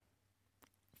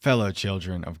Fellow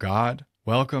children of God,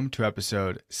 welcome to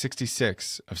episode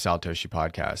 66 of Saltoshi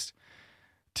Podcast.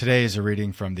 Today is a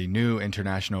reading from the New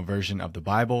International Version of the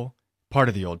Bible, part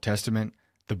of the Old Testament,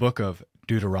 the book of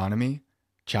Deuteronomy,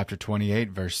 chapter 28,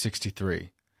 verse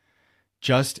 63.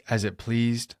 Just as it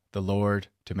pleased the Lord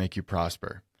to make you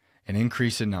prosper and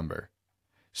increase in number,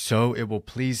 so it will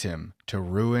please him to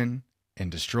ruin and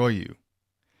destroy you.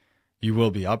 You will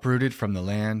be uprooted from the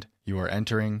land you are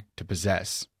entering to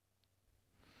possess.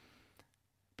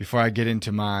 Before I get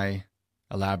into my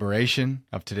elaboration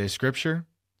of today's scripture,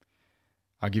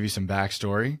 I'll give you some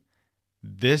backstory.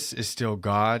 This is still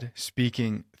God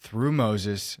speaking through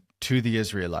Moses to the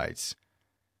Israelites,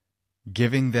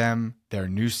 giving them their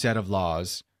new set of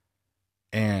laws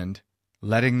and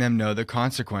letting them know the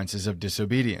consequences of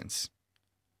disobedience.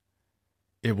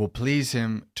 It will please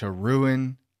him to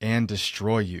ruin and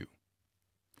destroy you.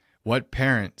 What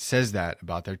parent says that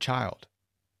about their child?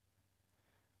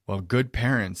 Well, good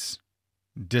parents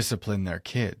discipline their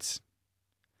kids.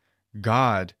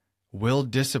 God will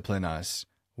discipline us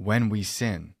when we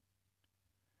sin.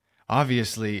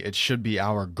 Obviously, it should be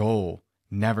our goal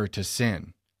never to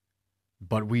sin,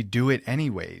 but we do it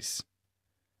anyways.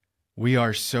 We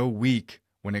are so weak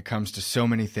when it comes to so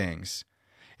many things,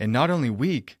 and not only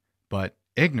weak, but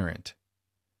ignorant.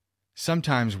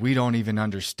 Sometimes we don't even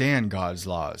understand God's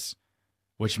laws,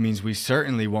 which means we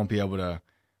certainly won't be able to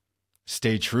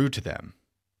stay true to them.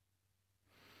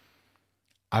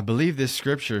 I believe this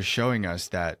scripture is showing us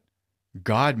that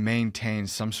God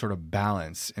maintains some sort of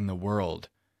balance in the world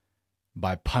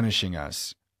by punishing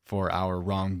us for our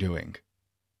wrongdoing.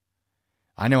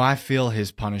 I know I feel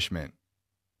his punishment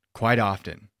quite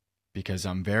often because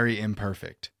I'm very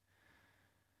imperfect.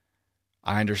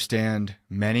 I understand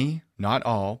many, not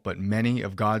all, but many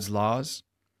of God's laws,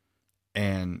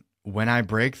 and when I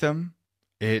break them,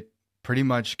 it pretty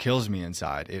much kills me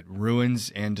inside. It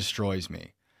ruins and destroys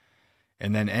me.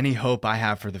 And then any hope I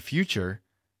have for the future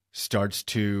starts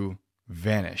to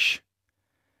vanish.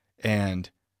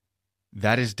 And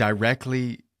that is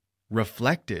directly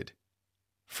reflected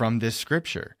from this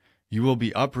scripture. You will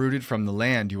be uprooted from the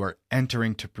land you are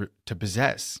entering to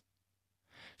possess.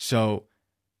 So,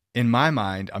 in my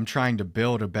mind, I'm trying to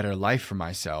build a better life for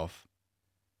myself.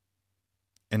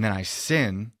 And then I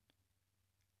sin,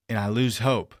 and I lose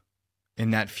hope in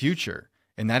that future.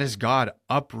 And that is God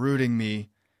uprooting me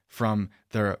from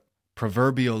the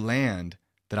proverbial land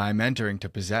that I'm entering to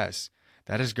possess.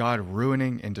 That is God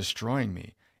ruining and destroying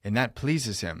me. And that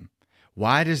pleases him.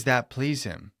 Why does that please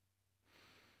him?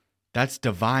 That's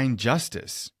divine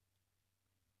justice.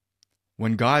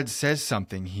 When God says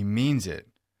something, he means it.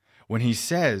 When he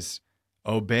says,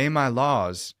 obey my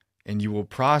laws and you will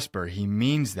prosper, he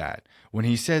means that. When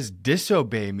he says,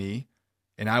 disobey me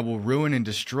and I will ruin and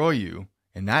destroy you,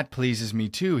 and that pleases me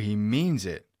too, he means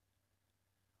it.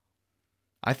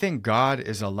 I think God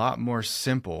is a lot more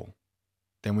simple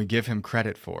than we give him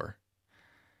credit for.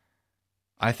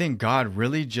 I think God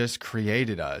really just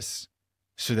created us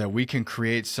so that we can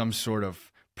create some sort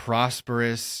of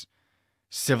prosperous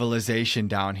civilization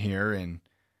down here, and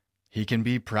he can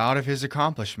be proud of his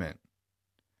accomplishment.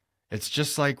 It's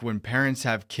just like when parents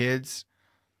have kids,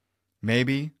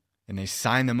 maybe, and they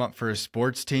sign them up for a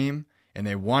sports team, and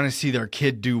they want to see their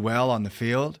kid do well on the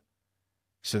field,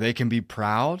 so they can be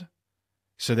proud,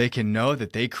 so they can know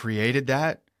that they created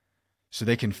that, so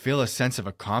they can feel a sense of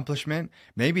accomplishment.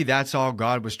 Maybe that's all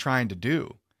God was trying to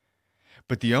do.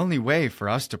 But the only way for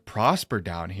us to prosper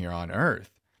down here on earth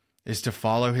is to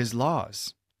follow his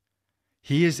laws.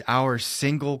 He is our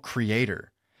single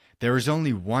creator. There is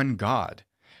only one God.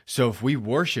 So if we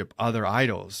worship other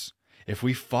idols, if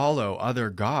we follow other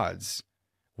gods,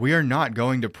 we are not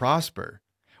going to prosper.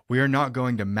 We are not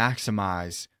going to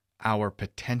maximize our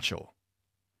potential.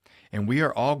 And we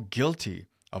are all guilty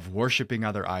of worshiping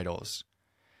other idols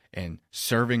and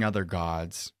serving other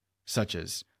gods, such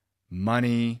as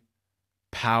money,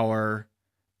 power,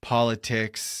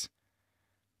 politics,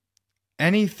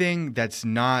 anything that's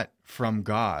not from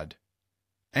God,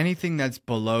 anything that's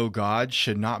below God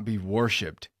should not be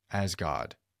worshiped as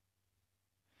God.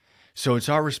 So it's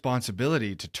our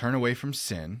responsibility to turn away from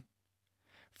sin,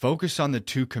 focus on the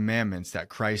 2 commandments that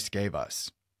Christ gave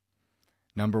us.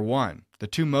 Number 1, the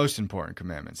 2 most important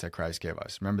commandments that Christ gave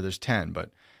us. Remember, there's 10,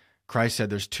 but Christ said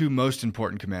there's 2 most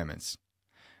important commandments.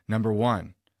 Number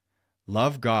 1,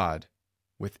 love God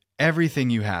with everything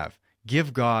you have.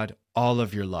 Give God all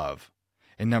of your love.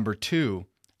 And number 2,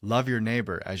 love your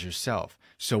neighbor as yourself.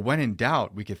 So when in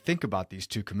doubt, we could think about these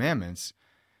 2 commandments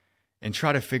and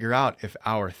try to figure out if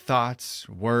our thoughts,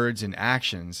 words, and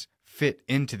actions fit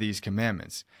into these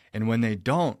commandments. And when they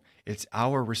don't, It's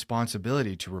our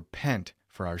responsibility to repent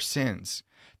for our sins,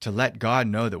 to let God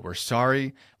know that we're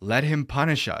sorry. Let him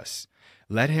punish us.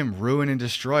 Let him ruin and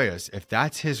destroy us. If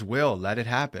that's his will, let it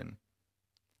happen.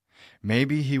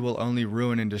 Maybe he will only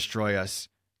ruin and destroy us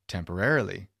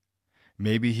temporarily.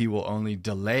 Maybe he will only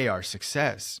delay our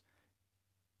success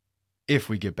if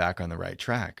we get back on the right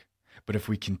track. But if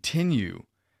we continue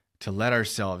to let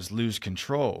ourselves lose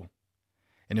control,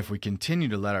 and if we continue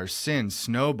to let our sins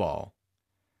snowball,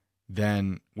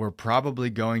 then we're probably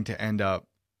going to end up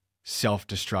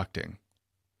self-destructing.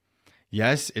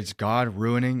 Yes, it's God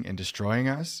ruining and destroying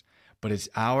us, but it's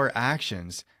our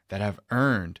actions that have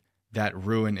earned that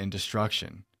ruin and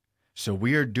destruction. So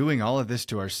we are doing all of this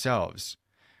to ourselves.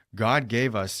 God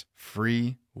gave us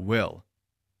free will.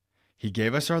 He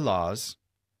gave us our laws,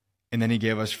 and then he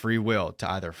gave us free will to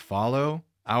either follow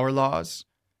our laws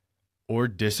or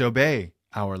disobey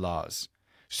our laws.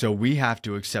 So we have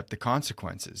to accept the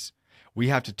consequences. We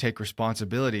have to take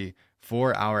responsibility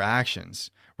for our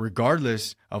actions,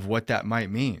 regardless of what that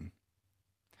might mean.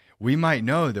 We might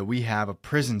know that we have a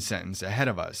prison sentence ahead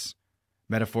of us,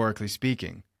 metaphorically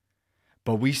speaking,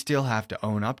 but we still have to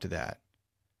own up to that.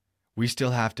 We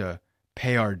still have to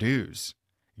pay our dues,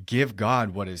 give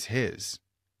God what is his.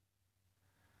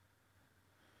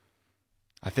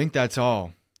 I think that's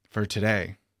all for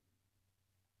today.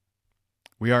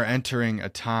 We are entering a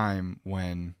time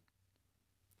when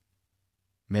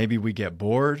maybe we get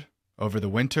bored over the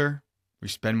winter. We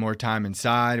spend more time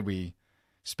inside. We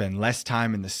spend less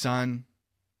time in the sun.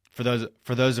 For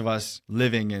those of us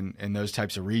living in those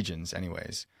types of regions,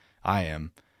 anyways,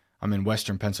 I'm in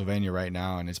Western Pennsylvania right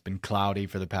now, and it's been cloudy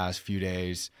for the past few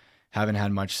days. Haven't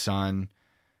had much sun.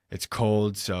 It's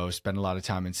cold, so spend a lot of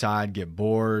time inside, get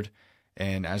bored.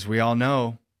 And as we all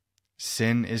know,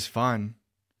 sin is fun.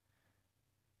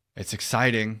 It's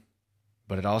exciting,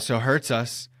 but it also hurts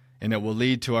us, and it will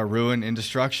lead to our ruin and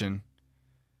destruction.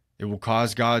 It will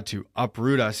cause God to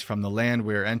uproot us from the land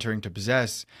we are entering to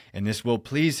possess, and this will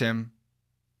please him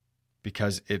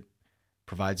because it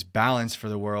provides balance for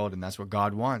the world, and that's what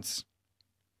God wants.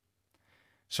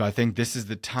 So I think this is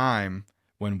the time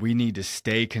when we need to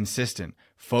stay consistent.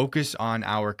 Focus on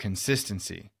our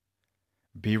consistency.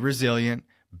 Be resilient,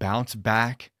 bounce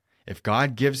back. If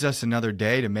God gives us another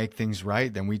day to make things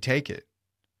right, then we take it.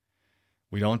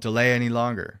 We don't delay any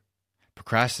longer.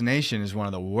 Procrastination is one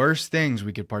of the worst things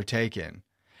we could partake in,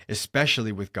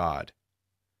 especially with God.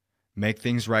 Make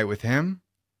things right with him.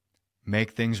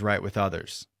 Make things right with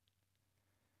others.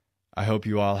 I hope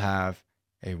you all have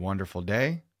a wonderful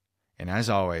day. And as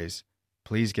always,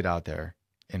 please get out there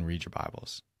and read your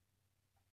Bibles.